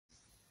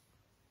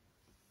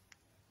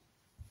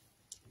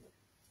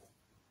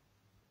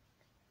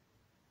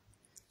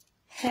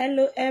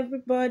Hello,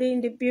 everybody in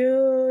the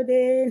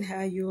building.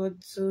 How you all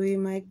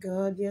doing, my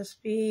gorgeous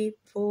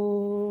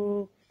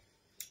people?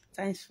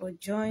 Thanks for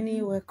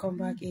joining. Welcome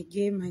back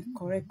again, my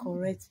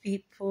correct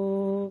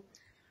people.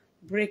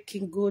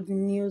 Breaking good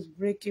news,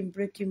 breaking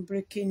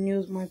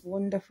news, my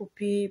wonderful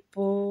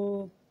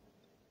people.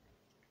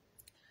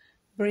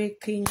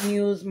 Breaking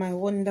news, my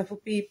wonderful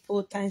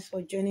people. Thanks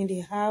for joining the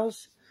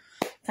house.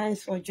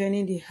 Thanks for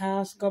joining the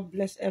house. God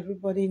bless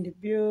everybody in the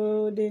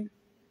building.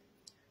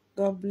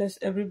 God bless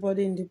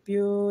everybody in the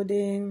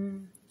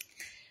building.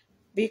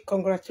 Big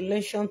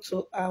congratulations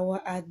to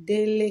our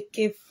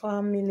Adeleke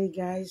family,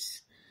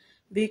 guys.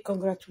 Big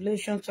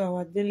congratulations to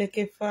our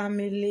Adeleke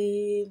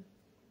family.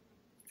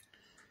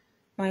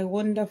 My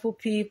wonderful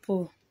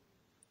people.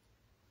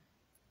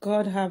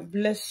 God have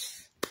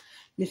blessed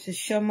Mrs.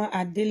 Shoma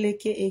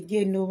Adeleke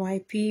again. Oh,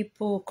 my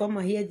people. Come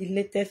and hear the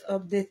latest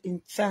update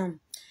in town.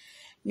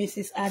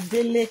 Mrs.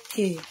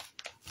 Adeleke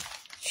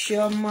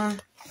Shoma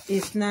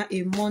is now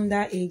a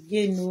mother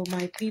again. Oh,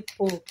 my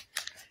people.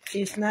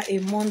 She's not a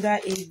mother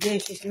again.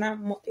 She's not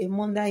a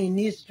mother in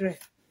Israel.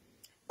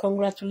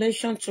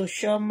 Congratulations to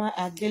Shoma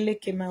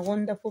Adeleke, my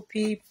wonderful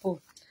people.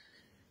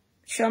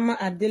 Shoma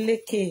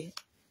Adeleke,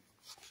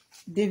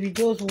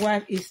 Davido's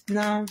wife, is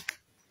now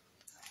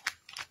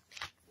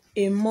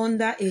a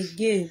mother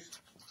again.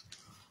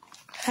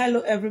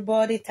 Hello,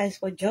 everybody. Thanks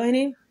for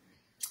joining.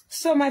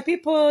 So, my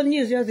people,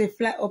 news just they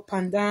fly up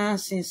and down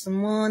since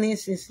morning,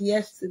 since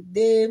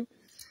yesterday.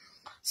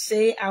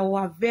 Say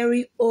our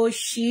very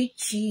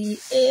Oshichi.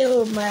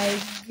 Oh my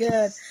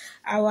God.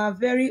 Our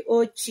very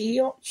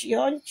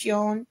Chioma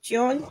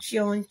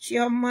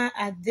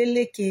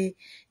Adeleke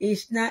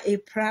is now a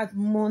proud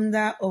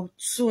mother of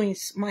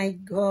twins. My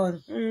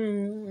God.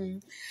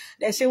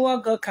 They say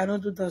what God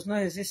cannot do does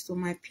not exist to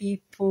my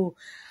people.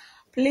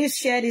 Please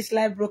share this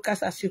live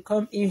broadcast as you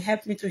come in.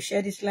 Help me to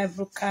share this live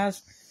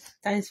broadcast.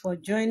 Thanks for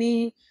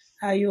joining.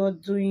 How you all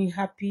doing?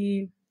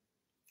 Happy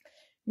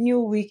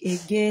new week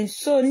again.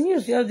 So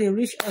news just they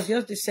reach us,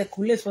 just they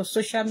circulate for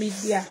social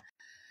media.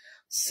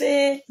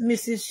 Say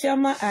Mrs.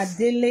 Shoma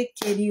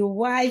Adeleke, the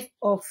wife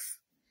of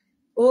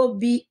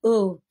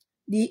OBO,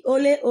 the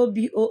only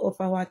OBO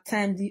of our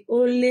time, the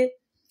only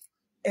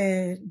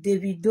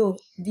Davido,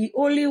 the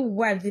only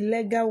wife, the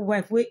legal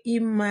wife where he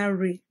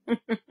married.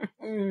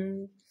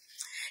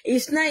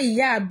 It's not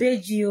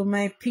Beji, oh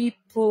my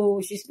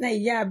people. She's not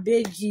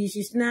Beji.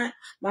 She's not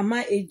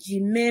Mama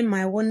Ejime,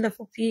 my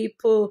wonderful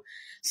people.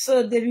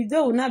 So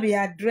Davido will not be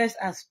addressed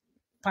as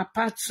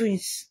Papa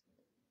twins.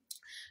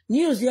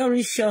 News here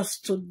reach us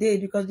today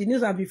because the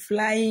news will be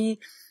flying.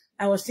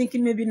 I was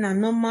thinking maybe na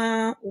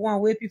normal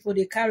one way people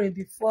they carry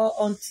before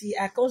until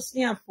I can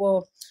see her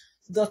for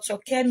Dr.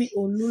 Kemi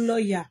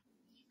Oluloya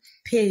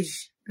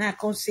page. Now I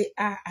can't say,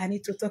 I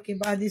need to talk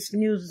about this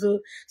news though.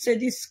 So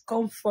this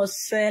come for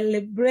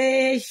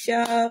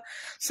celebration.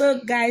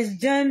 So guys,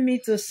 join me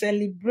to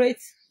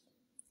celebrate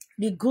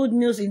the good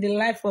news in the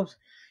life of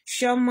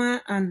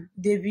Shoma and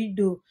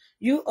Davido.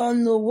 You all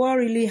know what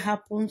really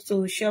happened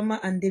to Shoma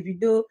and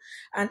Davido.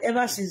 And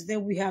ever since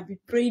then, we have been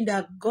praying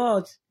that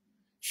God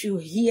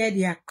should hear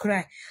their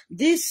cry.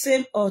 This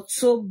same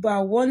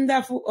October,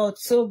 wonderful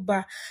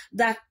October,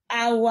 that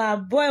our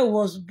boy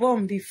was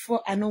born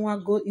before. I don't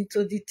want to go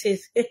into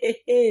details.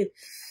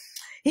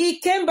 He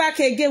came back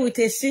again with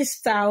a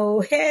sister. Oh,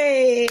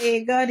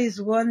 hey, God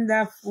is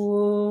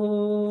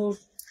wonderful.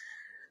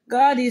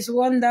 God is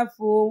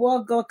wonderful.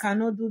 What God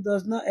cannot do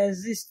does not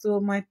exist, oh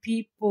my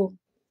people.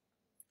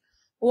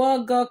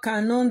 What God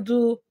cannot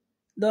do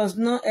does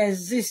not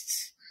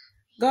exist.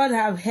 God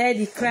have heard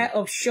the cry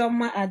of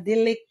Shoma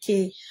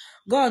Adeleke.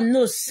 God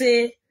knows,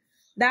 say,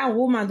 that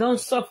woman don't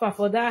suffer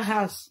for that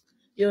house.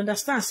 You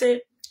understand?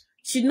 Say,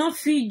 she not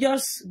feel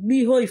just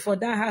be holy for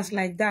that house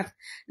like that.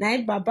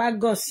 Now, Baba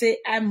God say,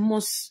 I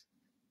must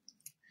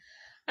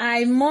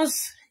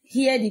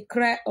hear the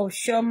cry of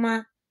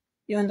Shoma.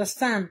 You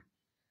understand?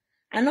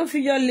 I don't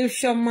feel just leave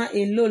Shoma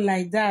alone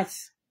like that.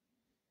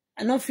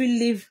 I don't feel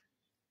leave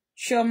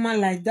Shoma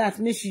like that.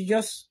 Make she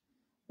just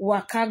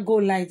waka go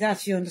like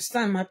that. You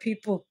understand, my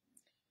people?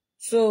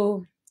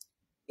 So,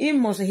 he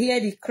must hear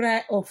the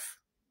cry of,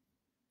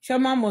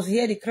 Shoma must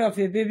hear the cry of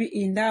a baby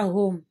in that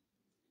home.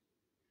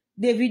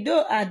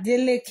 Davido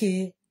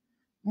Adeleke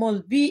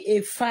must be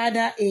a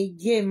father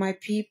again, my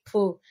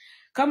people.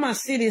 Come and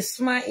see the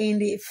smile in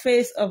the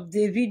face of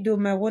Davido,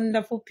 my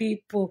wonderful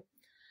people.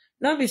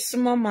 Not be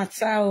small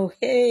matter.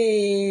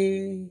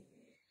 Hey,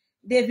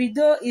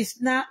 Davido is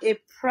now a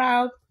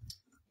proud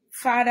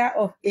father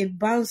of a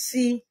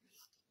bouncy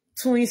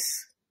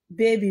twins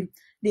baby.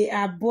 They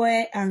are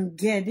boy and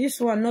girl. This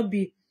one not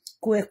be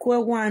kwe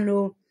one.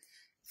 Oh.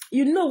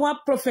 You know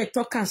what prophet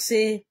talk and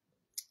say?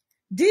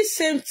 This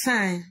same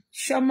time,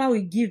 Shoma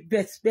will give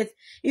birth, but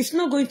it's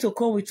not going to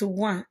come with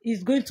one.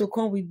 It's going to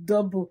come with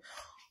double.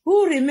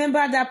 Who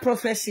remember that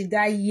prophecy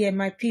that year,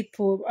 my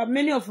people?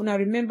 Many of you now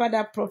remember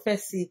that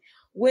prophecy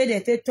where the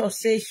teacher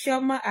say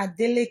Shoma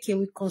Adeleke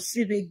will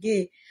conceive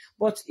again,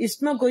 but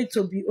it's not going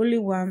to be only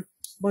one,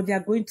 but they are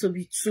going to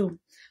be two.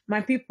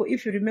 My people,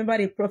 if you remember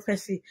the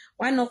prophecy,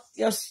 why not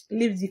just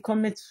leave the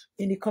comments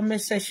in the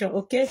comment section,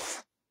 okay?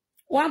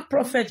 One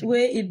prophet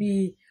where it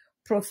be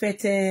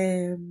prophet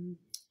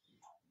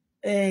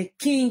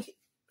King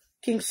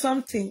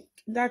something,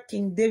 that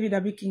King David,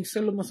 that be King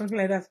Solomon, something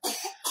like that.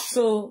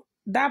 So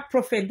that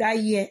prophet that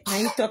year, now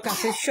he talk and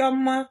say,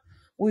 Shoma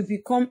will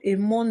become a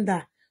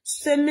mother.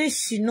 Say me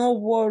she no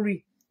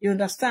worry. You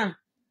understand?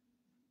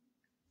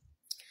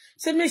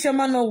 Say me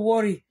Shoma no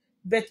worry.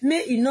 But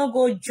may he not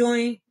go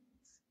join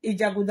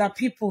Ijaguda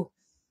people.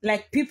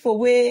 Like people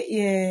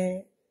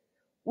where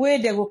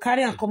they go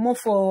carry and come up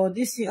for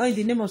this all in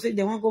the name of say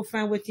they want to go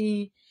find what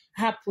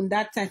happened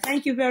that time.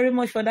 Thank you very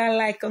much for that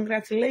like.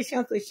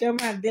 Congratulations to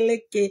Shoma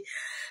Adeleke.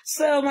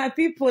 So my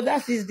people,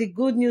 that is the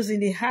good news in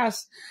the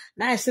house.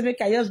 Now I say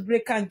make I just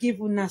break and give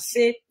una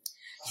say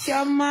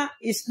Shoma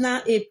is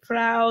now a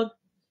proud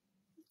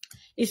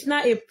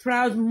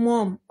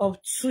mom of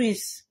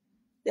twins.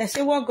 They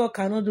say what God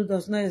cannot do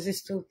does not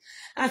exist too.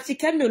 Auntie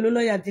Kemi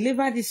Ololoya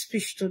delivered this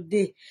speech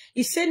today.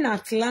 He said in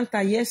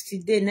Atlanta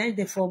yesterday, night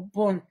they for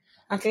born.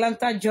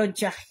 Atlanta,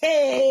 Georgia.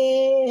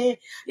 Hey,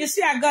 you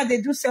see how God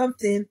they do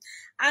something.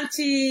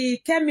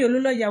 Auntie Kemi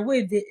Ololoya,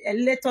 where they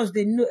let us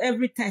they know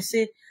every time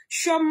say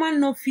Shoma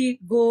no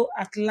fit go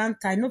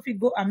Atlanta, no fit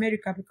go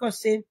America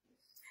because say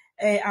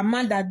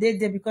Amanda did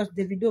there because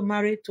Davido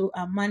married to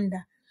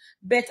Amanda.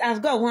 But as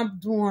God want to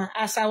do one,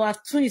 as our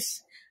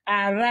twins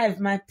arrive,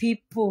 my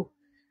people,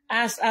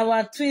 as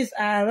our twins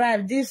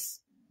arrive, this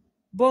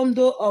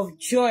bundle of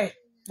joy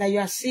that you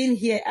are seeing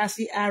here as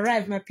he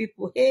arrived, my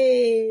people.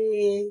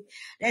 Hey,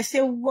 they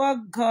say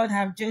what God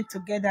have joined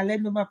together,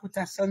 let nobody put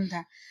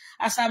asunder.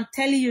 As I'm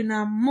telling you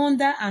now,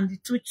 Monda and the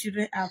two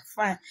children are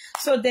fine.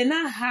 So they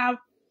now have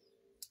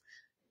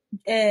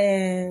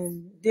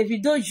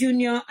Davido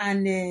Jr.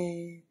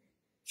 and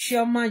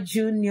Shoma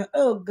Jr.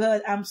 Oh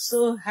God, I'm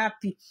so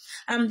happy.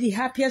 I'm the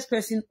happiest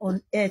person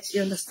on earth,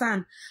 you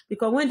understand?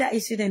 Because when that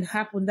incident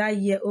happened that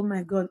year, oh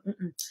my God,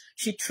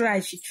 she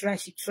tried,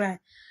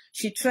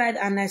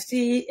 and I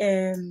see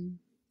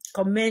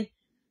comment,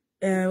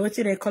 what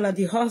do they call her,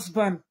 the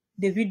husband,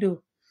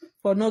 Davido,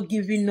 for not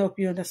giving up,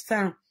 you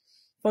understand?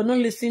 For not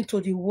listening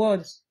to the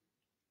words.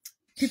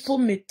 People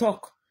may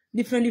talk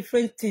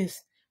different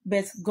things,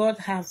 but God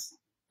has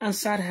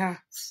answered her.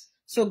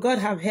 So God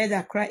have heard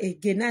her cry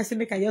again. Now I say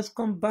make I just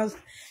come bounce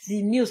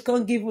the news,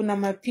 come give una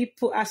my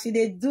people. As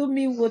they do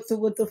me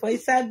woto for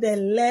inside the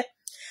left.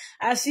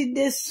 As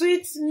they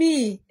sweet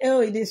me.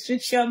 Oh, they sweet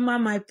Shoma,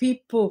 my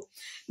people.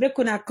 Make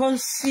una come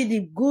see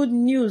the good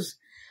news.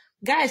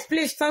 Guys,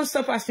 please thumbs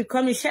up as you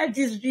come and share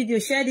this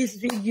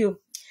video.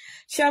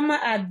 Shoma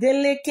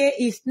Adeleke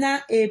is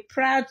now a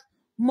proud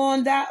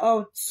mother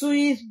of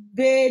two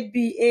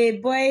baby, a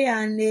boy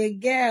and a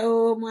girl.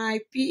 Oh, my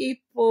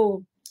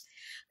people.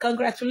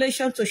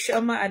 Congratulations to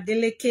Shoma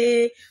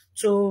Adeleke,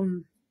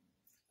 to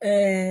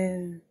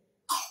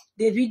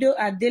Davido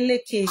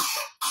Adeleke.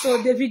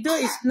 So Davido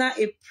is now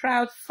a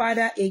proud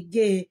father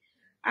again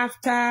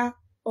after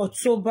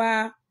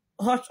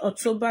hot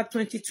October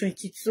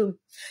 2022.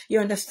 You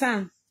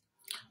understand?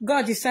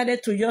 God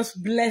decided to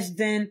just bless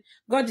them.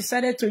 God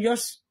decided to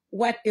just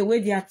wipe away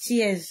their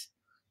tears.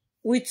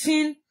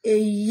 Within a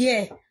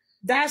year,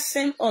 that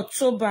same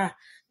October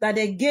that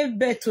they gave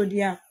birth to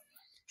their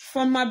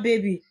former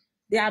baby,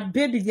 their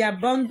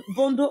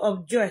bundle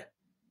of joy.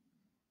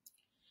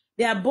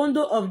 Their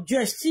bundle of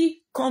joy still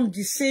come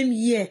the same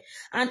year.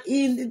 And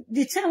in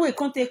the time where it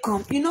can't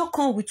come, it not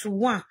come with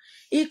one.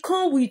 It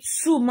come with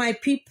two, my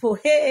people.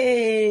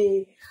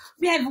 Hey!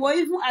 We were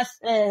even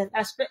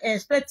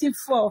expecting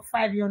 4 or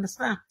 5, you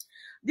understand?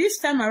 This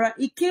time around,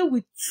 it came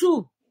with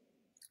 2.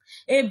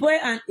 A boy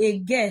and a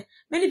girl.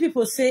 Many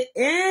people say,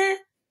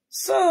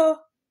 so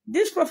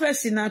this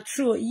prophecy not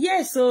true.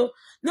 Yes, so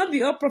not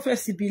be all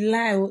prophecy be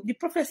lie. The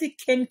prophecy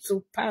came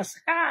to pass.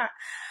 Ha!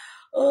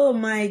 Oh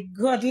my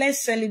God,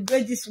 let's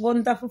celebrate this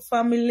wonderful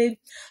family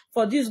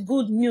for this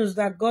good news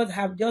that God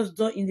have just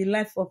done in the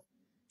life of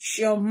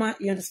Shoma.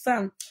 You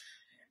understand?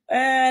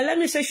 Let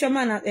me say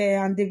Shoma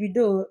and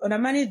Davido. On the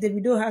money,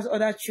 Davido has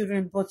other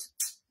children, but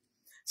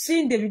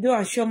seeing Davido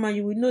and Shoma,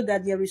 you will know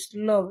that there is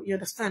love. You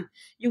understand?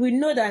 You will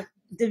know that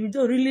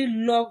Davido really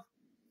love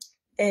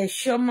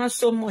Shoma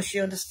so much.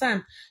 You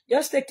understand?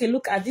 Just take a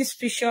look at this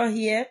picture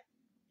here.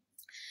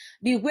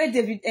 The way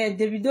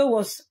Davido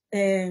was,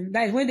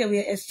 like when they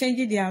were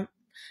exchanging their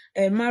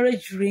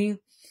marriage ring,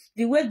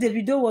 the way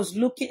Davido was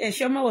looking,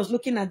 Shoma was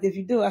looking at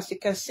Davido, as you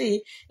can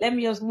see. Let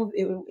me just move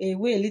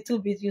away a little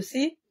bit. You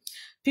see,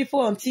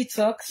 people on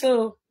TikTok.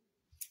 So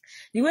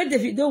the way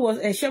Davido was,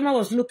 Shoma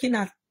was looking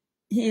at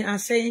him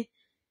and saying,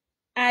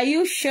 "Are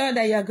you sure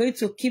that you are going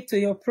to keep to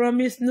your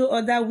promise? No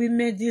other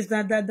women, this,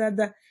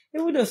 that.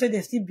 Even though say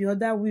there still be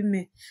other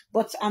women,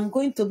 but I'm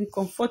going to be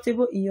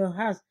comfortable in your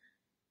house."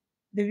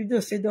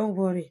 Davido said, "Don't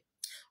worry."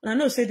 And I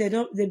know say they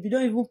don't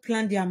even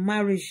plan their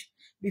marriage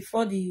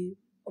before the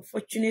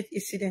unfortunate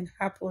incident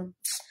happened.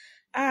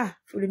 If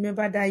you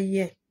remember that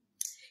year,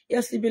 it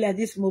used to be like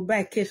this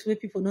mobile case where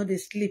people know they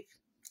sleep.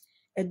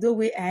 And the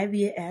way I have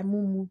here,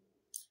 mumu.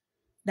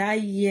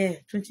 That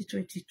year,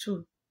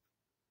 2022.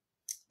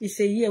 It's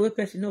a year where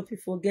person no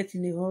people forget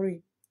in a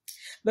hurry.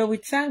 But we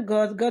thank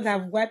God. God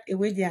have wiped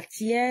away their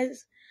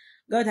tears.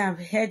 God have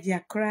heard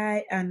their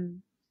cry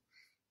and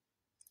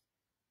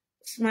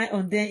smile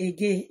on them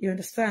again. You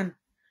understand?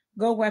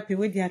 God wipe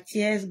away their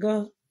tears.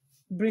 God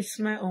bring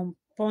smile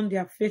upon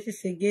their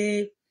faces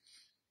again.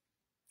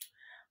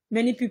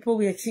 Many people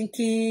were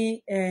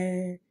thinking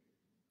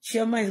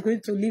Chioma is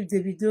going to leave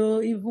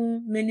Davido.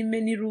 Even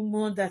many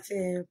rumors that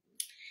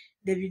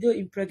Davido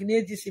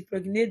impregnate this,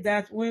 impregnate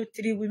that. When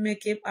 3 women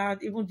came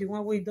out, even the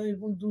one we don't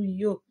even do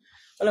yo,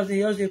 all of the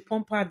girls they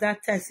pump out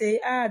that time say,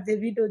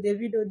 Davido.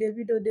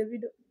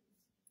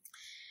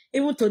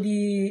 Even to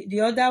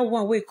the other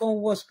one we come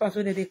worse pass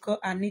what they call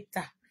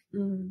Anita.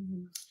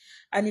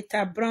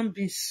 Anita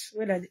Brambis.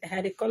 What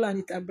they call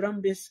Anita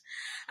Brambis.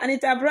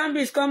 Anita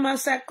Brambis come and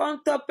say,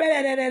 come to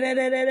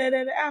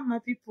my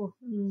people.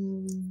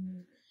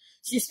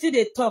 She still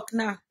they talk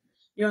now.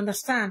 You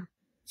understand?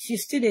 She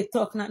still they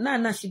talk now.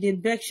 Now she they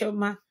beg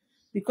Chioma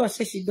because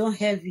say she don't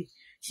heavy.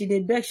 She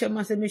dey beg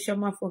Chioma, say make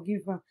Chioma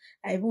forgive her.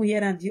 I even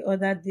hear her the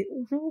other day.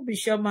 Who be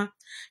Chioma?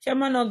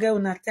 Chioma no get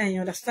una time,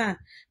 you understand?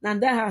 Now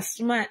that her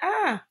smile.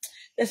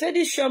 They say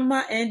this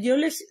Chioma and the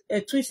only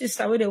twin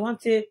sister where they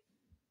want to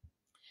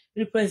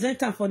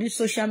represent her for this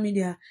social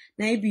media.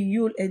 Now it be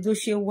Yul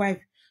Edochie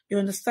wife. You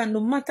understand?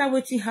 No matter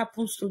what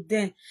happens to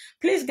them.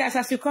 Please, guys,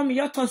 as you come,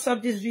 you thumbs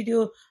up this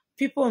video.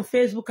 People on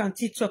Facebook and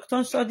TikTok,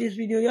 thumbs up this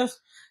video. Just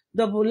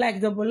double like.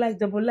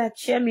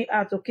 Share me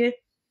out, okay?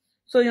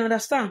 So you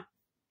understand?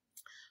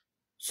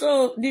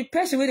 So the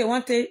person where they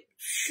want to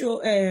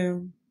show,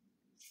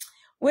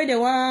 where they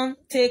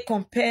want to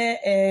compare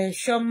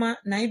Chioma,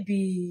 na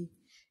be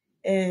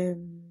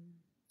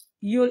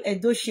Yul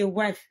Edochie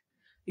wife.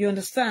 You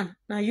understand?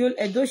 Now Yul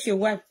Edochie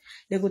wife,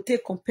 they go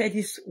take compare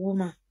this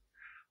woman.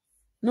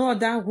 No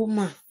other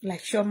woman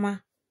like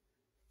Chioma.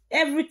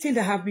 Everything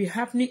that have been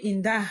happening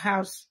in that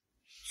house,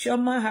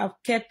 Chioma have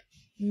kept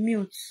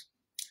mute.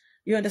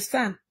 You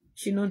understand?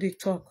 She know they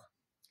talk.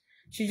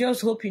 She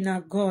just hope in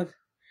her God.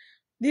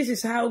 This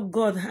is how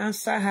God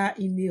answer her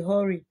in a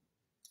hurry.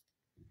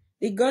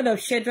 The God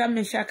of Shadrach,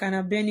 Meshach, and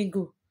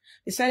Abednego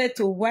decided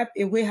to wipe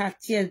away her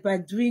tears by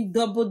doing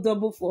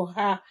double for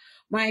her.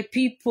 My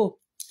people.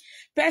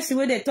 Person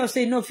where they thought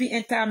say no fit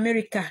enter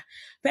America.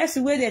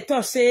 Person where they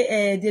thought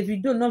say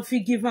Davido no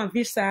fit give him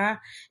visa.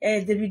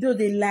 Davido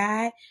they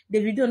lie.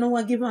 Davido no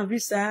one give him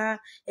visa.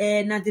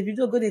 Now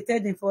Davido go they tell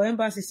them for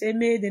embassy say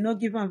may they not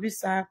give him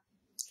visa.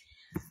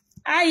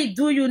 I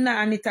do you now,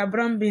 Anita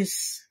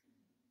Brambis.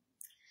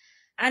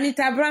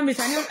 Anita Brambis,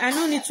 I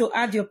don't need to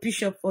add your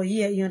picture for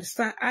here. You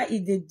understand?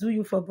 They do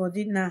you for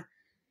body now.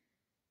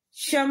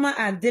 Chioma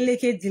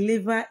Adeleke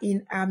deliver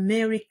in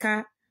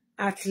America,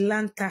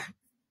 Atlanta.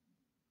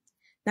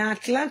 Now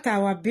Atlanta,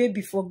 our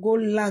baby for go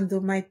land,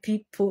 my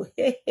people.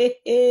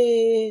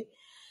 They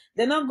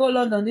not go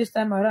London this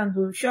time around.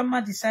 Though.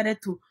 Chioma decided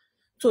to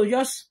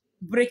just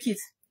break it.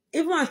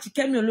 Even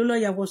Ifeanyi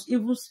Ololoya was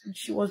even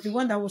she was the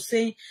one that was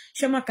saying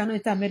Chioma cannot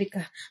enter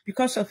America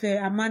because of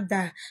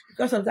Amanda,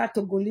 because of that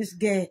Togolese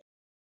girl.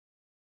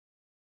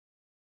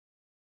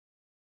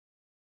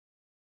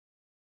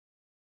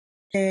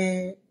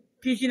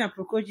 Pigeon and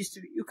Procoges.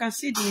 You can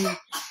see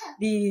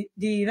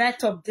the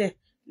write up there.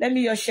 Let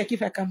me just check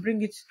if I can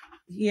bring it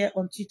here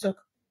on TikTok.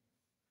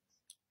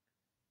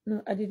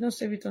 No, I did not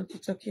save it on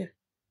TikTok here.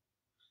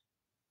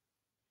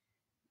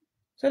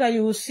 So that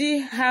you will see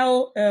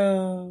how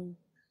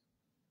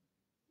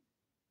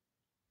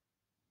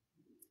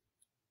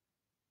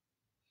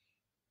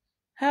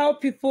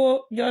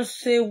people just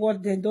say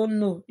what they don't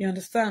know. You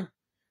understand?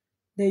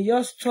 They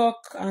just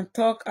talk.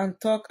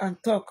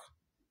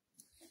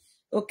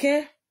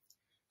 Okay?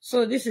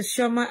 So this is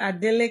Chioma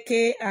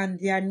Adeleke and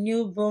their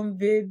newborn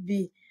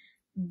baby.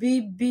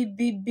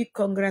 Big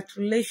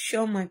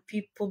congratulations, my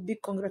people.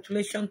 Big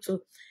congratulations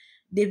to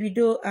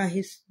Davido and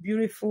his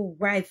beautiful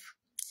wife.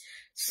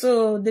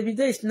 So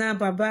Davido is now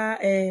Baba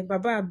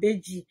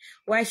Abeji,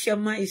 while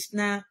Chioma is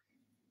now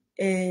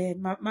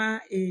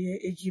Mama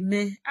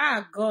Ejime.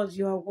 God,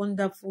 you are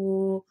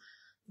wonderful.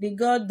 The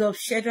God of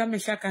Shadrach,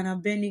 Meshach, and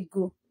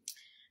Abednego.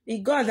 The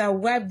God that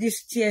wiped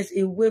these tears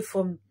away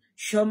from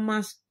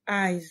Chioma's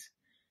eyes.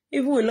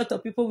 Even a lot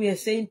of people were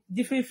saying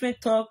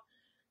different talk.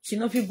 She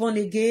not be born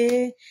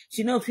again.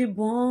 She not be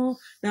born.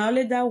 Now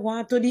only that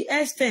one. To the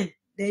extent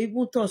they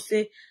even thought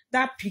say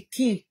that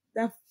Peking,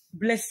 that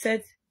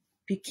blessed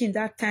Peking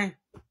that time.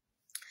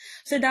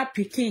 Say that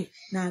Peking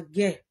now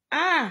get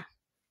now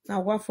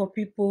what for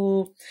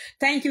people.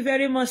 Thank you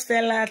very much,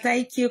 Stella.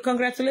 Thank you.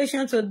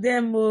 Congratulations to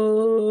them.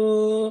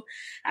 Oh.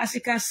 As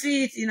you can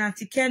see it in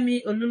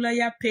Ifeanyi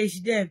Ololoya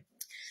page there.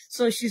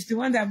 So she's the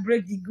one that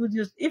break the good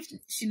news. If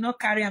she not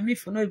carry me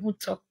for not even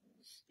talk.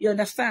 You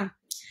understand?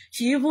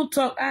 She even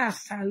talk,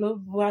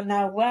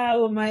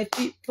 wow, my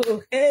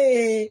people.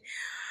 Hey.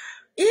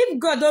 If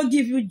God don't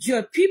give you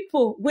joy,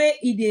 people where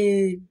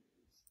they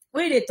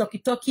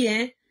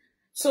talky,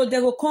 so they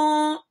will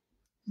come.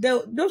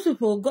 Those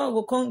people, God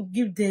will come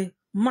give them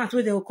math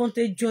where they will come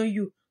to join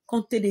you,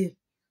 come to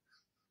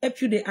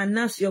help you they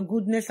announce your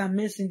goodness and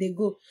mercy they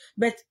go.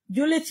 But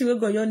the only thing we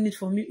God you need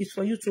from you is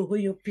for you to hold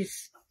your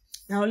peace.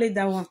 Now only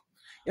that one.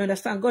 You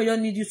understand? God you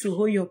need you to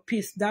hold your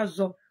peace. That's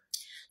all.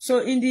 So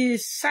in the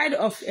side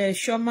of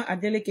Shoma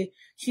Adeleke,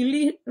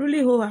 she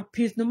really hold her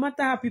peace. No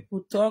matter how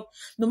people talk,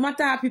 no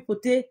matter how people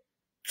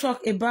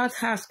talk about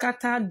her,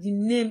 scatter the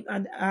name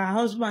and her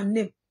husband's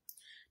name.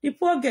 The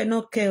poor girl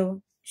no care.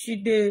 She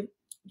did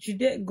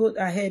go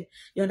ahead.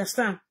 You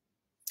understand?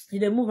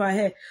 They move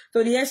ahead.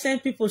 So the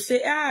extent people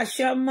say,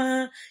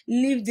 Shoma,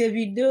 leave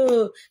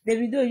Davido.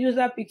 Davido use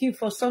that picking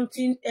for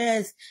something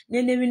else.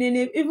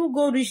 Even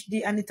go reach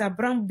the Anita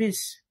Brown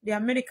beans, the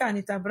American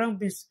Anita Brown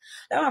beans.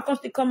 That one comes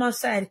to come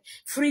outside.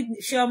 Free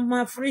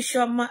Shoma, free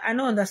Shoma. I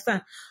don't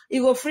understand.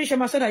 You go free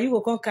Shoma so that you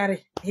go come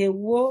carry. Hey,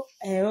 whoa,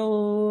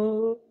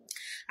 oh.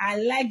 I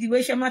like the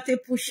way Shoma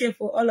take push shame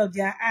for all of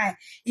their eye.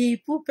 He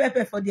put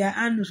pepper for their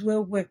anus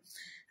well.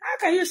 How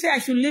can you say I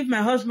should leave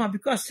my husband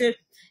because say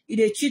if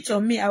they cheat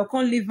on me, I will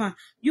can't leave him.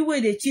 You where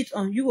they cheat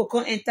on, you will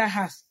can't enter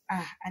house.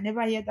 I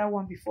never heard that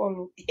one before,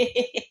 Lord.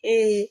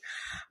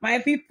 My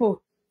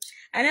people,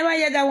 I never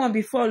heard that one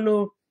before,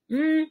 Lord.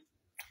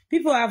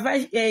 People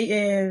advise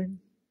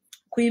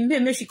Queen May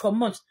make she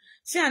come out.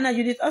 See, Anna,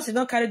 you did also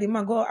don't carry the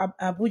man go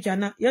Abuja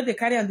now. You they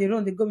carry on the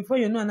road, they go before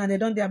you know, and they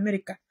don't the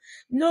America.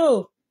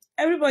 No,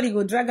 everybody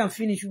go drag and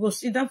finish. You go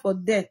sit down for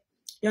death.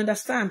 You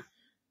understand?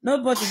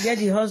 Nobody get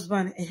the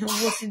husband. We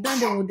go sit down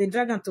there with the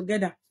dragon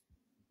together.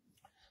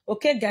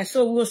 Okay, guys,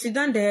 so we will sit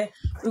down there.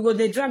 We go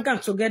the dragon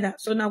together.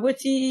 So now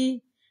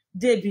waiting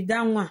day be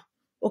that one.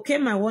 Okay,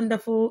 my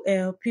wonderful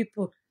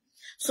people.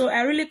 So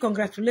I really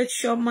congratulate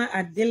Shoma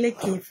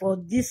Adeleke for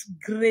this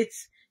great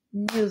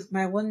news,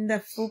 my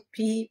wonderful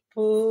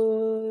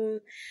people.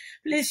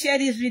 Please share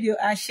this video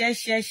and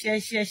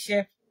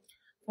share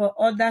for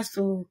others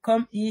to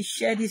come in,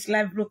 share this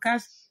live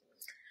broadcast.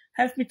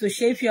 Help me to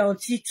share. If you are on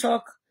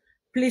TikTok,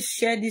 please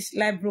share this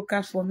live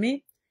broadcast for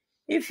me.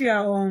 If you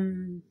are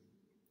on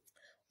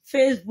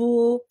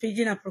Facebook,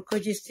 Pigeon and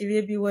Procurges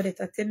TV, be what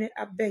entertainment,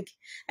 I beg.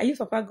 And you,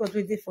 Papa God,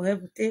 waiting for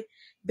heaven.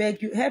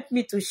 Beg you, help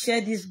me to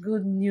share this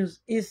good news.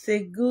 It's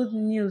a good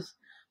news,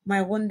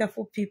 my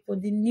wonderful people.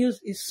 The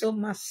news is so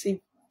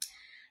massive.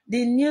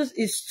 The news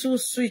is too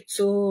sweet.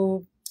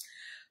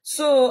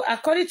 So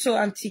according to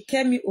Auntie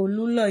Kemi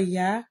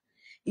Oluloya,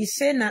 he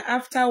said now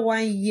after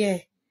 1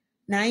 year,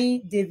 now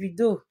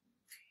Davido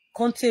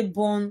Conte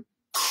born.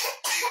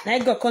 Now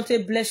God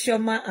Conte bless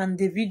Shoma and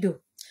Davido.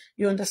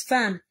 You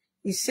understand?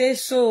 He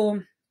says so.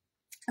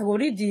 I will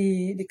read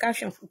the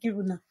caption for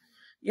you now.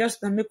 Just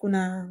to make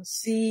you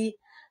see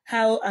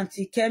how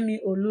Auntie Kemi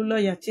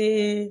Oluloya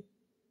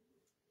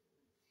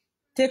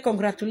take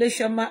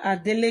congratulations ma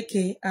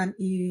Adeleke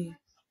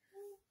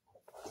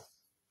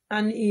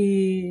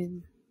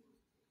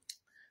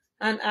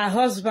and her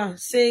husband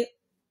say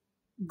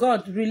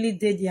God really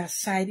did their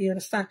side. You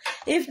understand?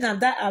 If not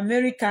that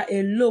America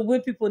alone,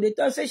 when people they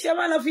talk say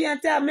Shoma no fit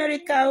enter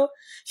America, oh,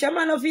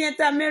 Shoma no fit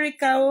enter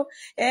America, oh,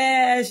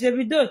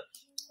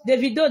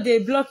 Davido they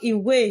block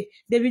in way.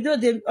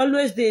 Davido they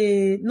always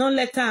they not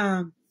let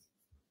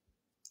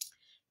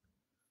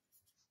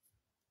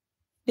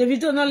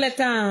Davido not let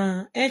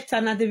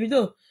enter. Na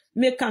Davido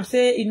make him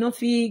say he no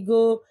fit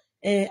go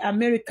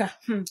America.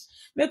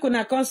 Make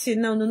una come see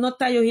now. No not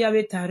tell you here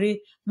with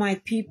my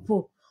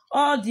people.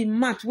 All the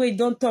math we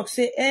don't talk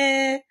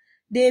say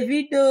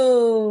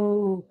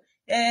Davido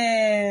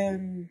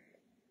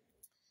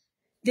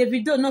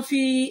Davido no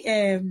fit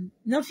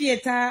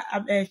enter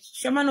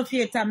Shoma no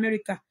fit enter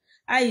America.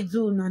 I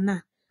do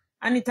nana.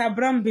 Anita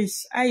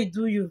Brambis, I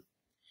do you.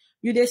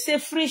 You they say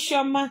free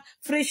Shoma.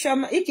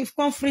 If you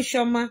come free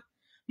Shoma,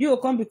 you will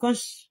come become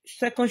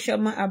second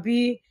Shoma. I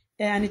be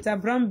Anita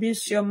Brambis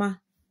Shoma.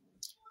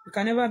 You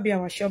can never be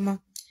our Shoma.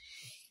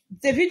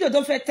 The video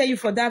don't tell you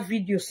for that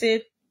video.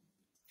 Say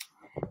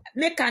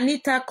make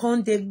Anita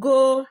come, they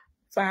go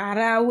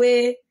far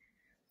away.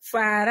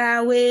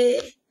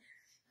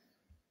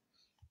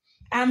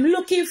 I'm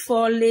looking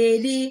for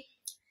lady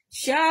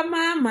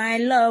Shoma, my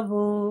love.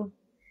 Oh.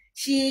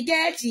 She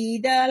get the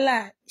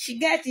dollar, she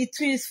get the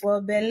twins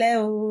for belle.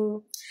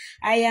 Oh.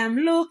 I am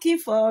looking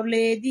for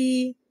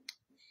lady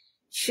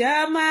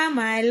Shoma,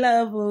 my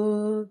love.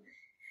 Oh.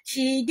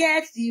 She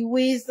gets the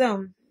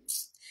wisdom.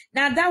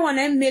 Now that one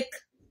I make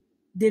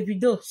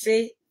Davido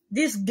say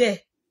this girl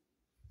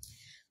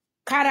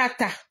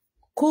character,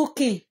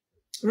 cooking,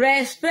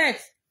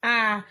 respect.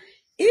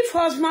 If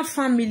husband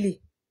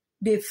family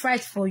they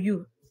fight for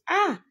you,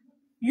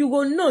 you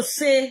go know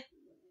say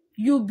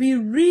you be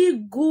real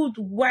good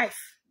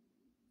wife.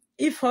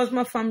 If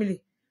husband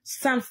family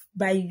stand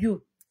by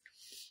you,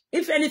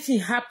 if anything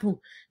happen,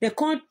 they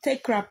can't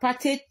take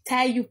rapate,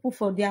 tie you put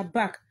for their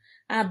back.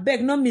 I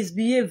beg no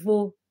misbehave,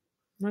 oh,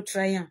 no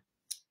try.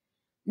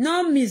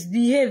 No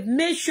misbehave.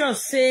 Make sure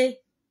say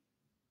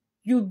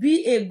you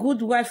be a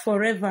good wife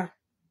forever.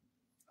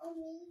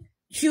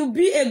 You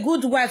be a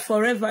good wife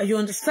forever. You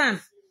understand?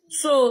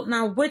 So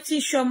now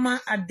waiting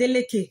Shoma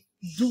Adeleke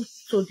do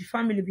to the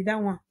family be that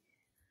one.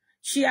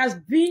 She has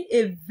been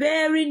a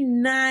very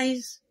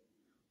nice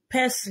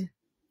person.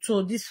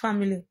 to this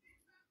family.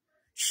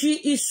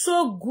 She is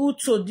so good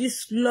to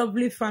this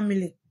lovely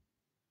family.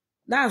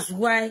 That's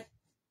why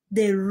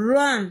they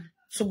run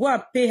to go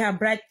and pay her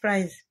bride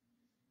price.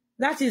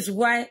 That is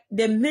why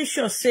they make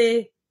sure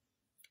say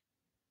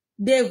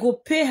they go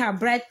pay her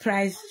bride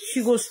price.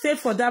 She go stay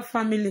for that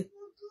family.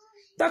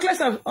 Talk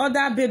less of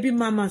other baby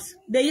mamas.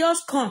 They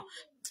just come.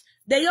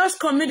 They just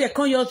come, make they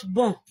come just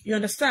born. You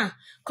understand?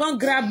 Can't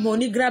grab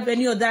money, grab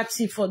any other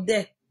thing for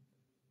there.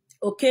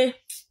 Okay?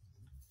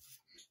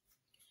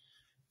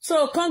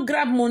 So can't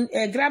grab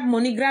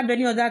money, grab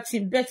any other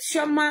thing. But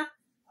Shoma,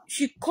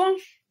 she come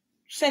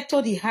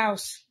settle the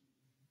house.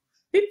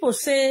 People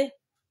say,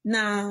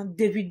 na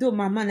Davido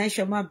mama na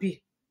Shoma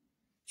be.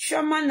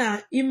 Shoma na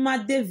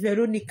Imade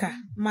Veronica.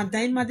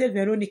 Madam Imade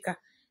Veronica.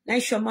 Na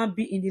Shoma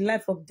be in the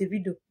life of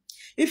Davido.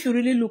 If you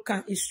really look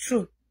at, it's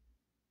true.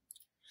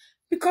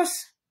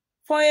 Because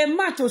for a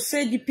man to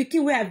say the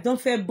pikin where I've done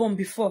fair born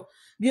before,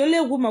 the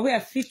only woman where I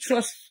feel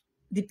trust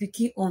the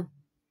pikin on.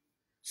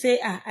 Say,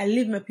 I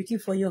leave my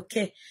pikin for your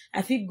care.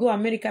 I feel go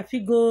America, I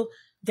feel go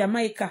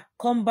Jamaica,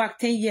 come back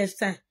 10 years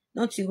time.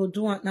 Nothing go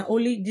do one. Now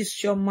only this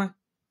Shoma.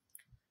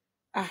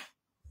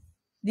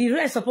 The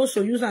rest supposed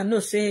to use and know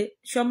say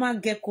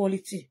Shoma get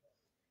quality.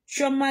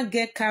 Shoma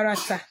get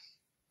character.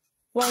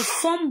 For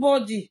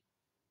somebody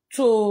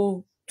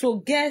to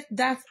get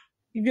that,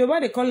 if you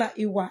what they call her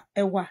ewa.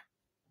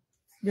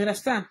 You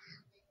understand?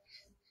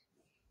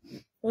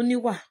 Only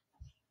wa.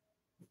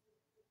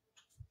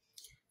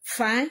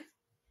 Fine,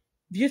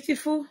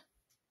 beautiful,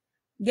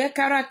 get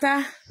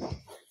character,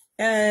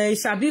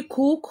 is a big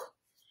cook,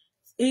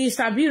 is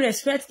a big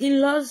respect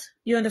in-laws.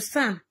 You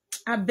understand?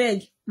 I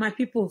beg my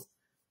people.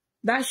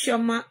 That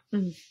Shoma,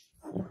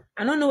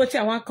 I don't know what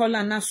I want to call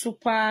her, na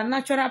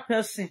supernatural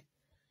person.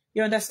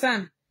 You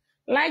understand?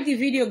 Like the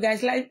video,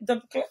 guys. Like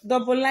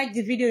double like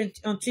the video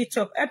on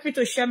TikTok. Help me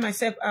to share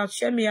myself out.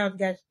 Share me out,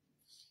 guys.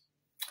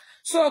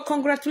 So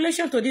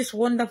congratulations to this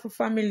wonderful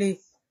family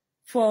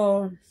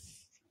for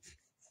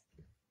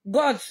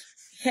God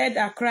heard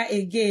her cry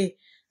again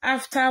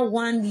after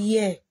 1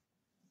 year.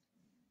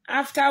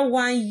 After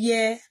 1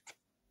 year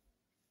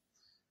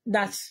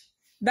that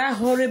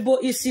horrible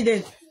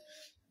incident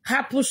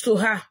happens to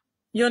her.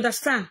 You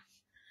understand?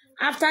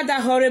 After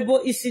that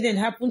horrible incident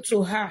happened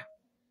to her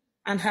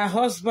and her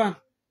husband.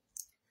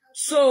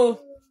 So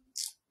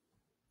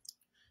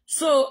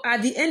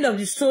at the end of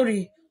the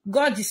story,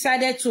 God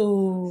decided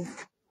to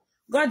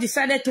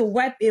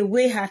wipe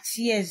away her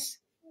tears.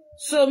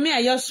 So may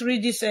I just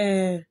read this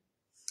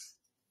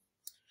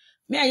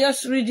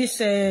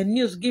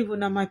news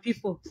given to my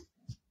people.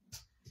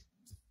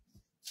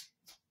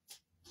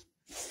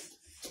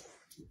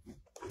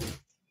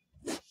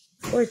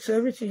 Wait, so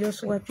everything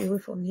just wipe away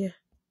from here.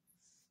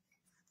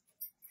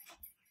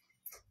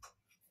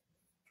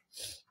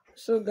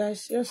 So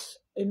guys, just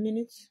a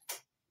minute.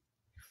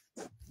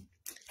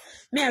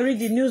 May I read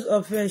the news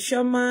of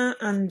Shoma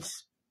and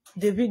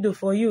Davido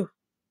for you?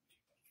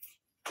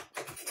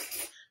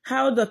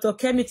 How Dr.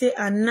 Kemite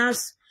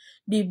announced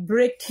the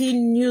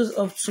breaking news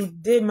of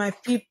today, my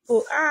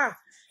people. I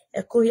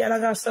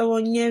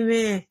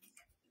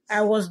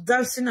was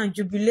dancing and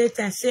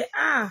jubilating and say,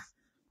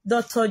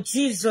 Dr.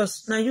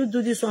 Jesus, now you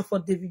do this one for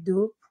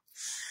Davido.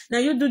 Now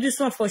you do this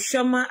one for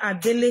Shoma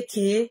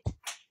Adeleke.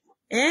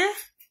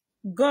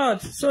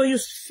 God, so you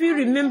feel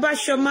remember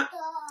Shoma.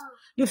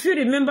 You feel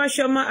remember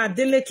Shoma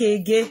Adeleke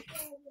again.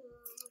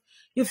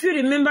 You feel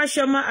remember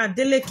Shoma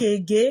Adeleke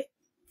again.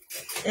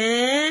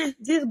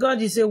 This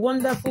God is a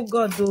wonderful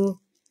God, though.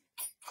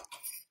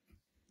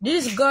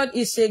 This God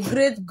is a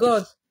great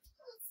God.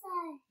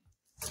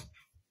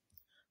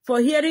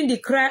 For hearing the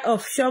cry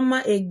of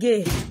Shoma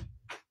again.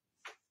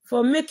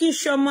 For making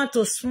Shoma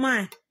to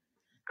smile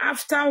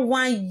after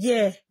 1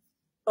 year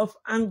of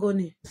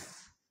agony.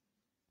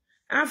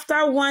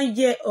 After 1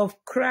 year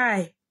of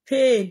cry,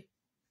 pain.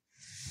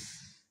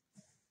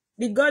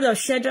 The God of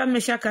Shadrach,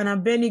 Meshach, and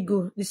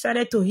Abednego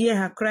decided to hear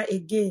her cry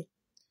again.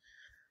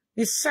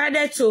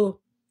 Decided to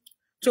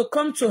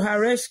come to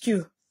her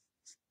rescue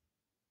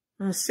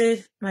and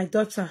say, my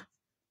daughter,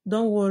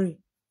 don't worry.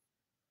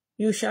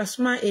 You shall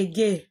smile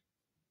again.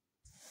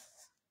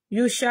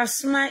 You shall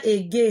smile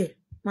again,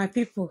 my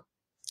people.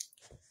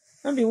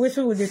 Don't be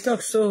waiting with the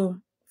talk. So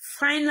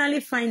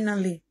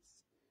finally,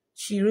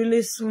 she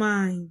really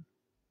smiled.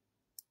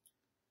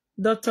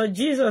 Dr.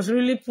 Jesus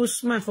really put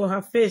smile for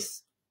her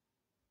face.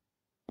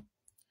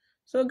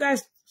 So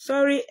guys,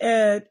 sorry,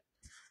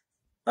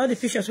 all the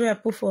pictures where I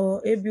put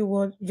for AB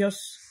World just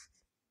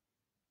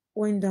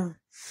went down.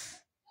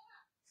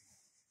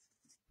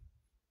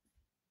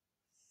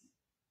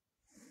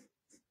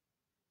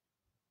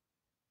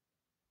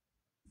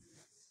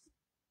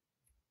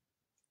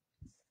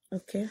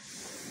 Okay.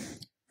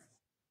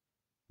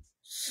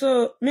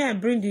 So may I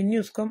bring the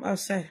news come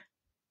outside?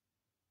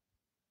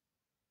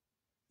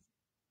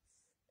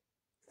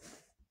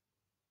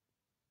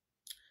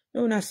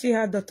 You wanna see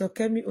how Dr.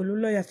 Kemi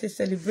Oluloya to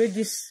celebrate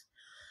this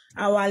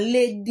our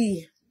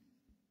lady.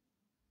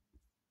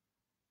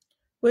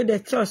 Where the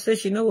trust say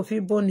she no go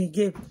feel born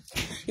again.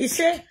 He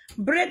say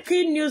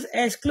Breaking news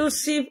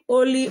exclusive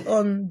only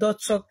on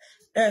Dr.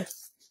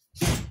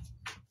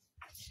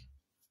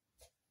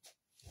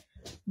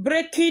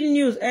 Breaking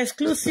news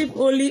exclusive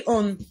only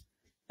on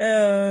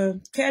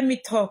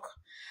Kemi Talk.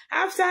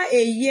 After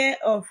a year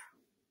of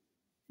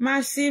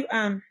massive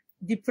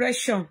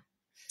depression,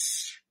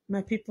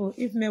 my people,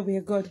 if me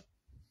were God,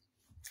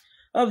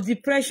 of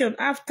depression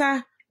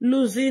after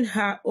losing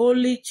her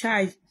only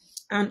child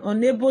and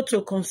unable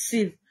to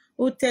conceive.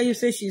 Who tell you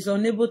say she's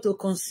unable to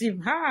conceive?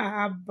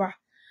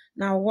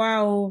 Now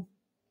wow.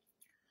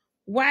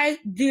 Why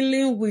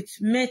dealing with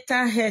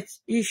mental health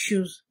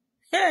issues?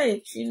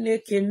 Hey,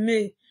 Chineke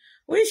me.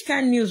 Which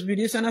kind of news be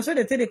this? And I saw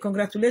they tell they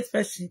congratulate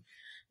person.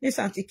 This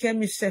Auntie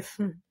Kemi self.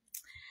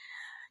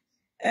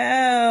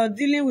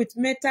 Dealing with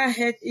mental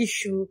health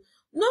issue.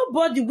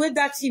 Nobody where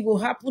that thing will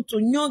happen to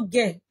young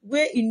girl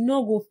where it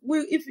no go.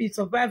 If it's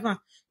survivor,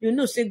 you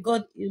know say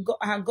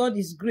her God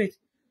is great.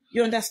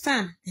 You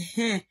understand?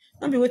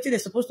 Don't be waiting. They're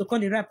supposed to call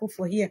the rap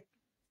for here.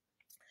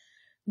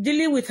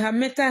 Dealing with her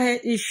mental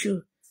health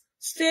issue.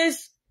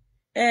 Stays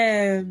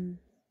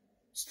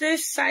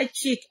side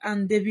chick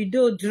and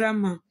Davido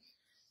drama.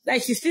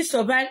 Like she still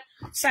survive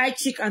side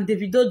chick and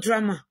Davido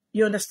drama.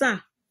 You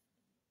understand?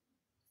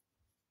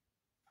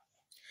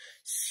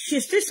 She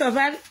still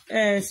survive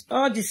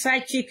all the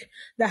side chick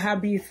that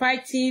have been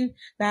fighting,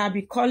 that have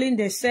been calling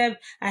themselves.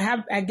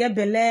 I get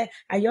belay.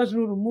 I just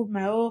will remove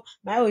my own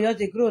just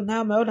they grow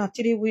now. My own are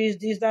 3 weeks.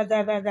 This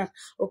that.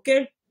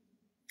 Okay.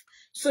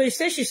 So he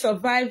says she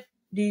survived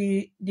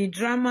the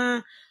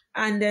drama,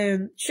 and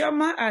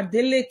Chioma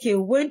Adeleke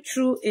went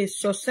through a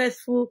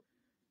successful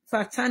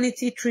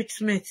fertility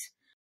treatment.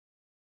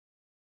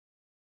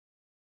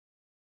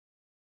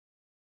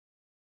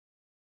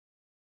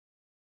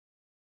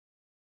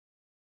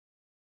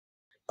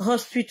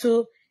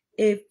 Hospital,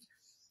 a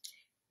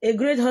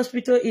great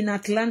hospital in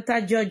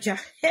Atlanta, Georgia.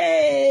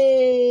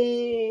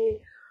 Hey,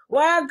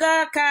 what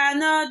God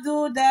cannot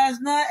do does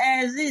not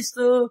exist.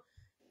 So,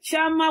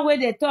 Chioma where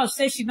they thought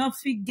say she not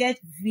fit get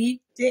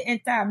V, they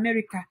enter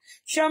America.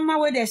 Chioma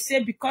where they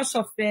say because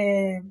of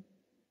whether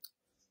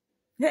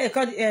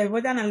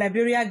a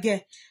Liberia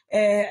girl,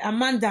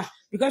 Amanda,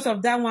 because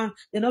of that one,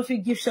 they don't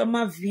fit give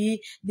Chioma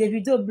V.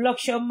 Davido block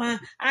Chioma.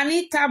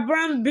 Anita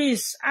Brown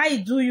Beans, I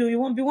do you. You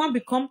won't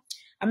become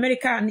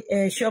America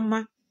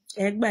Chioma.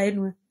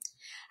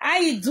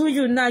 I do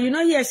you now. You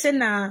know here say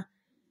na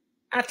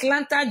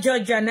Atlanta,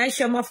 Georgia, na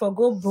Chioma for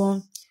go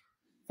born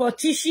for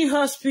teaching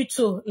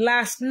hospital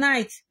last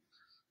night.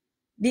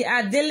 The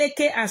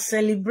Adeleke are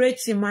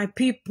celebrating, my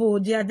people.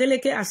 The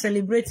Adeleke are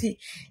celebrating.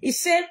 He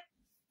said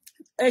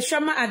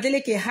Chioma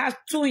Adeleke has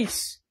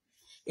twins.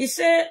 He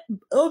said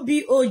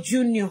OBO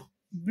Junior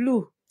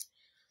blue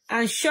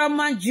and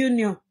Chioma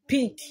Junior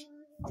pink.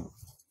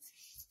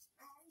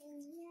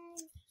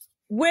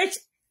 Weight,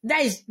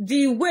 that is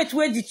the weight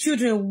where the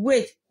children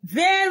weight.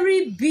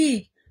 Very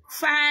big,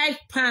 5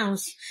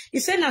 pounds. He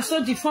said I saw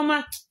the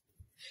former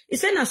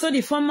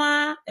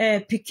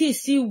Pikin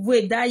still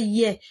weight that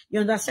year.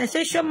 You understand?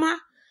 Say Chioma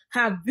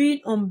have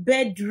been on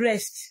bed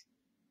rest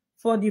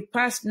for the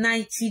past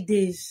 90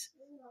 days.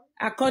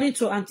 According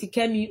to Auntie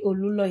Kemi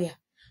Oluloya.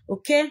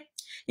 Okay?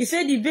 He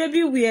said the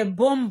baby were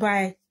born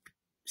by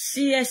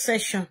CS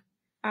session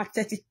at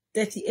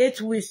 38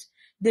 weeks.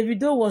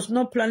 Davido was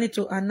not planning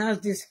to announce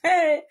this.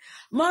 Hey,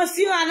 must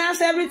you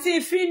announce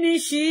everything?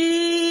 Finish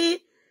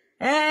it.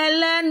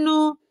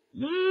 Elenu.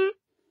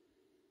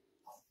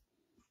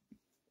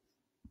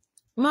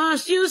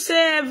 Must you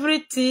say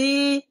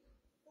everything?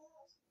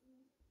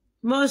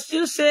 Must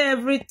you say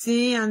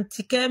everything?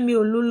 Auntie Kemi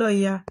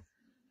Oluloya.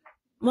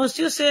 Must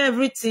you say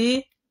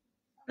everything?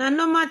 Na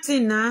normal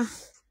thing na.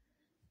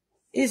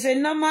 It's a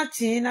normal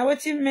thing. Now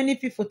what many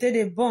people take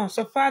they born.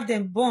 So far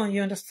them born,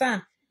 you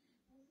understand?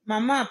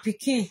 Mama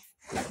Pikin,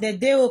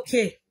 they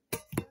okay.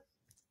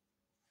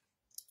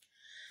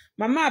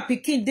 Mama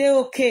Pikin, they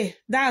okay.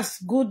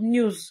 That's good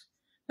news.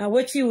 Now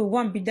what you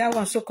want be that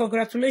one. So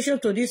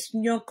congratulations to this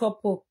new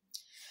couple.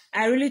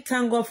 I really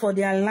thank God for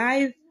their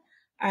life.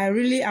 I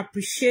really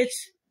appreciate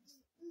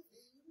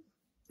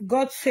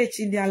God's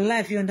faith in their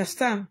life. You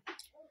understand?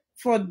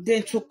 For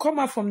them to come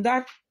out from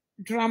that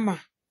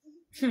drama.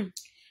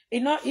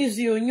 It's not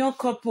easy on your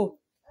couple.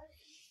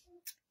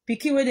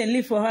 Pikin where they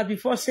live for her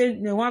before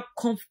saying they want to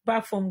come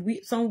back from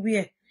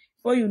somewhere.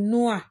 Before you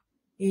know her,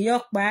 you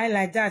walk by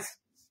like that.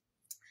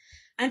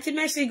 Auntie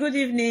Mercy, good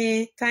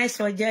evening. Thanks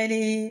for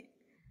joining.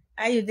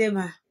 How you doing,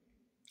 ma?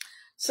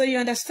 So you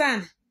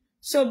understand?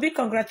 So big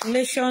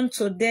congratulations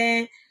to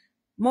them.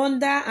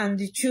 Monda and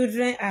the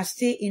children are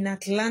still in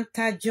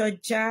Atlanta,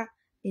 Georgia,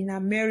 in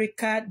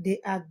America. They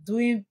are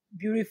doing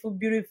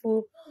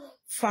beautiful,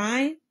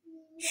 fine.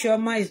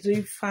 Chioma is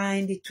doing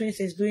fine. The twins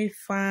is doing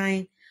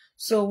fine.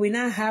 So we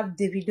now have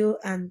Davido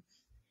and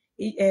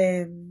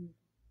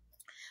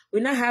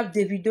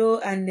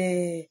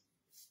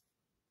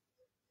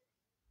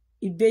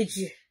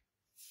Ibeji,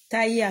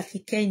 Taye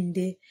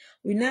Akikende.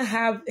 We now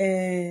have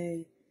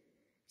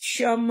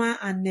Chioma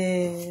and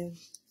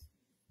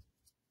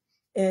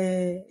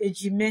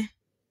Ejime.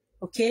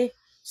 Okay,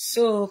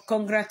 So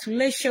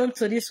congratulations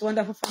to this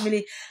wonderful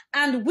family.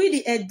 And we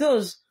the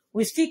Edos,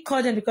 we still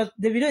call them because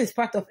Davido is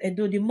part of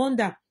Edo. The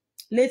mother,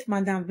 late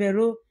Madame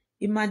Vero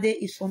Imade,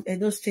 is from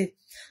Edo State.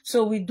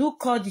 So we do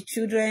call the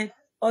children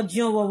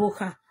Odion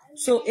Wawoka.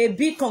 So a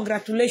big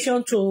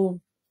congratulations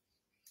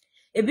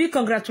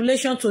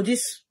to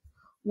this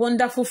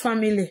wonderful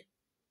family.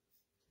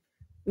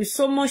 We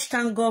so much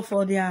thank God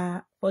for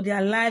their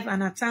life,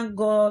 and I thank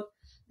God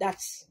that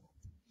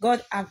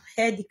God have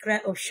heard the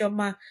cry of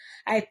Shoma.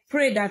 I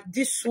pray that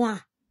this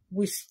one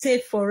will stay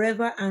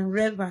forever and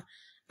ever,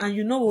 and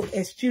we'll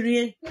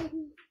experience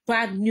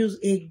bad news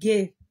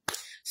again.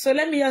 So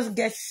let me just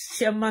get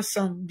Shoma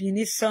some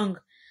Bini song,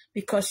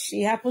 because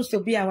she happens to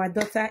be our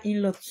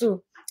daughter-in-law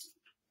too.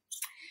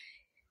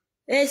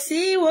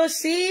 Esiwo,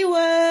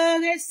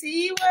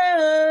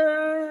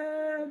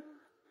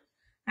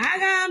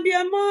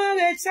 Agambia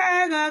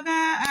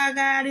tagoga,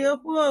 agario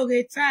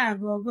poge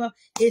tagogo,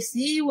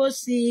 esiwo.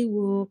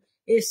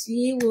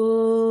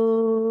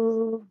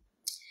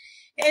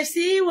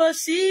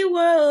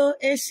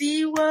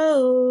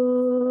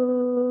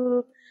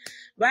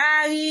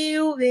 Bari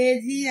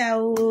uvedia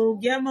o,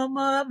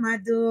 Yamama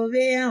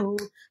madovea o,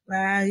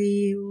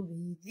 Bari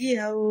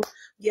uvedia o,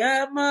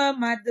 Yama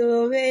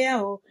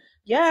madovea o,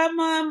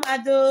 Yama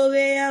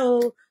madovea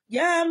o,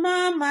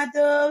 Yama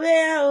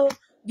madovea o,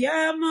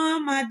 Yama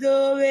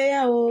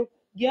madovea o,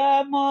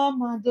 Yama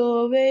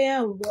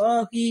madovea o,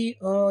 Wohi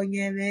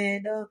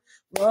onyemeno,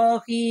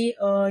 Wohi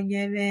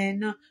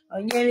onyemeno,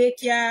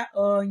 Onyevekia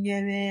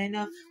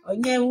onyemeno,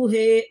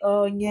 Onyewuhe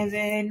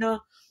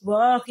onyemeno,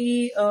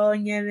 Wohi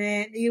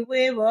onyemeno,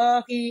 Iwe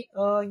wohi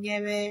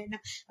onyemeno,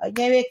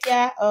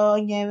 Onyevekia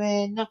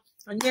onyemeno,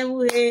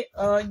 Onyewuhe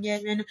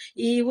onyemeno,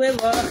 Iwe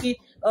wohi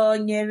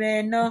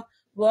onyemeno,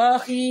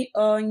 Wohi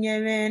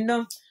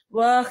onyemeno,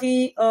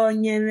 Wohi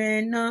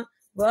onyemeno,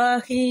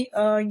 Wohi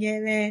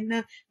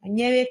onyemeno,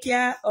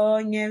 Onyevekia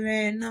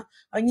onyemeno,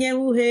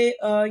 Onyewuhe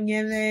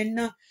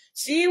onyemeno,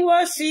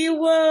 Siwo,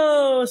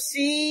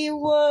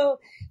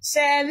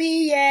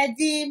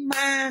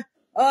 Seviyedima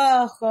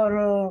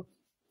Ohoro.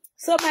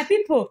 So my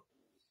people,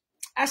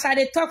 as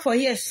I talk for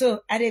here,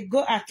 so I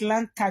go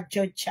Atlanta,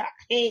 Georgia.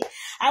 Hey,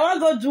 I want to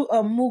go do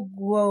a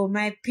mugwo,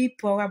 my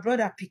people, our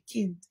brother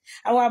Pikin,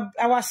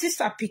 our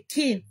sister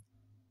Pikin,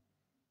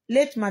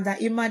 late Mother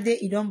Imade,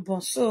 he don't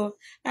born. So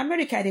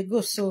America they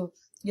go. So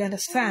you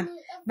understand?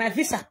 My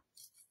visa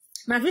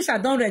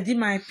don't ready,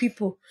 my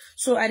people.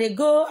 So I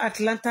go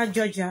Atlanta,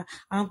 Georgia.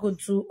 I'll go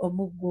do a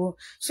mugwo.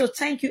 So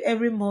thank you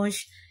very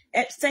much.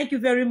 Thank you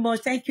very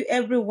much. Thank you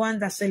everyone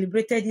that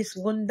celebrated this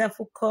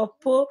wonderful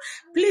couple.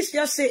 Please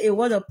just say a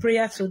word of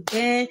prayer to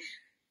them.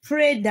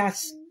 Pray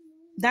that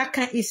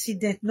kind of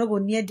incident no go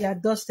near their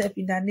doorstep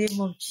in the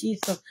name of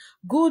Jesus.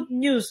 Good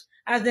news.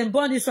 As they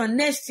born this one,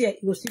 next year,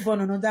 you will still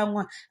born another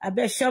one. I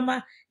bet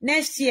Shoma,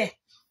 next year,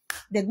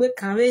 the great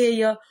can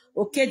you.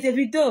 Okay,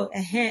 Davido,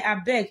 I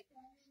beg.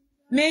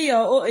 May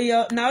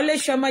your now only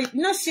Shoma,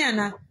 no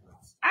Sienna.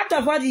 Out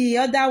of all the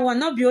other one,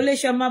 not be only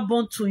Shoma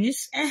born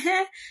twins.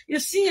 You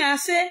see, I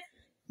say,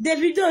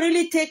 Davido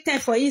really take time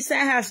for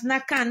inside house.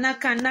 Naka.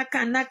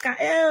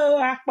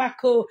 Oh,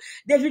 Akpako.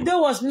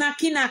 Davido was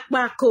knocking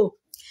Akpako.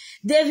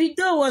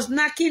 Davido was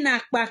knocking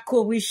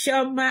Akpako with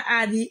Shoma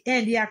at the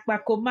end. The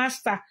Akpako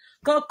master.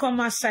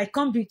 Come outside.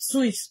 Come be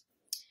twins.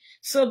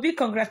 So big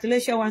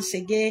congratulations once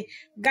again.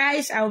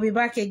 Guys, I will be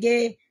back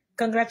again.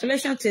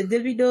 Congratulations to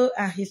Davido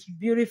and his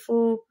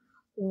beautiful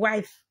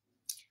wife.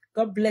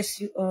 God bless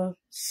you all.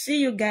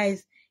 See you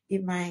guys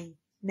in my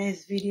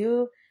next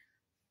video.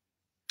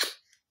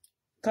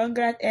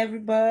 Congrats,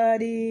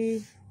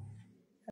 everybody.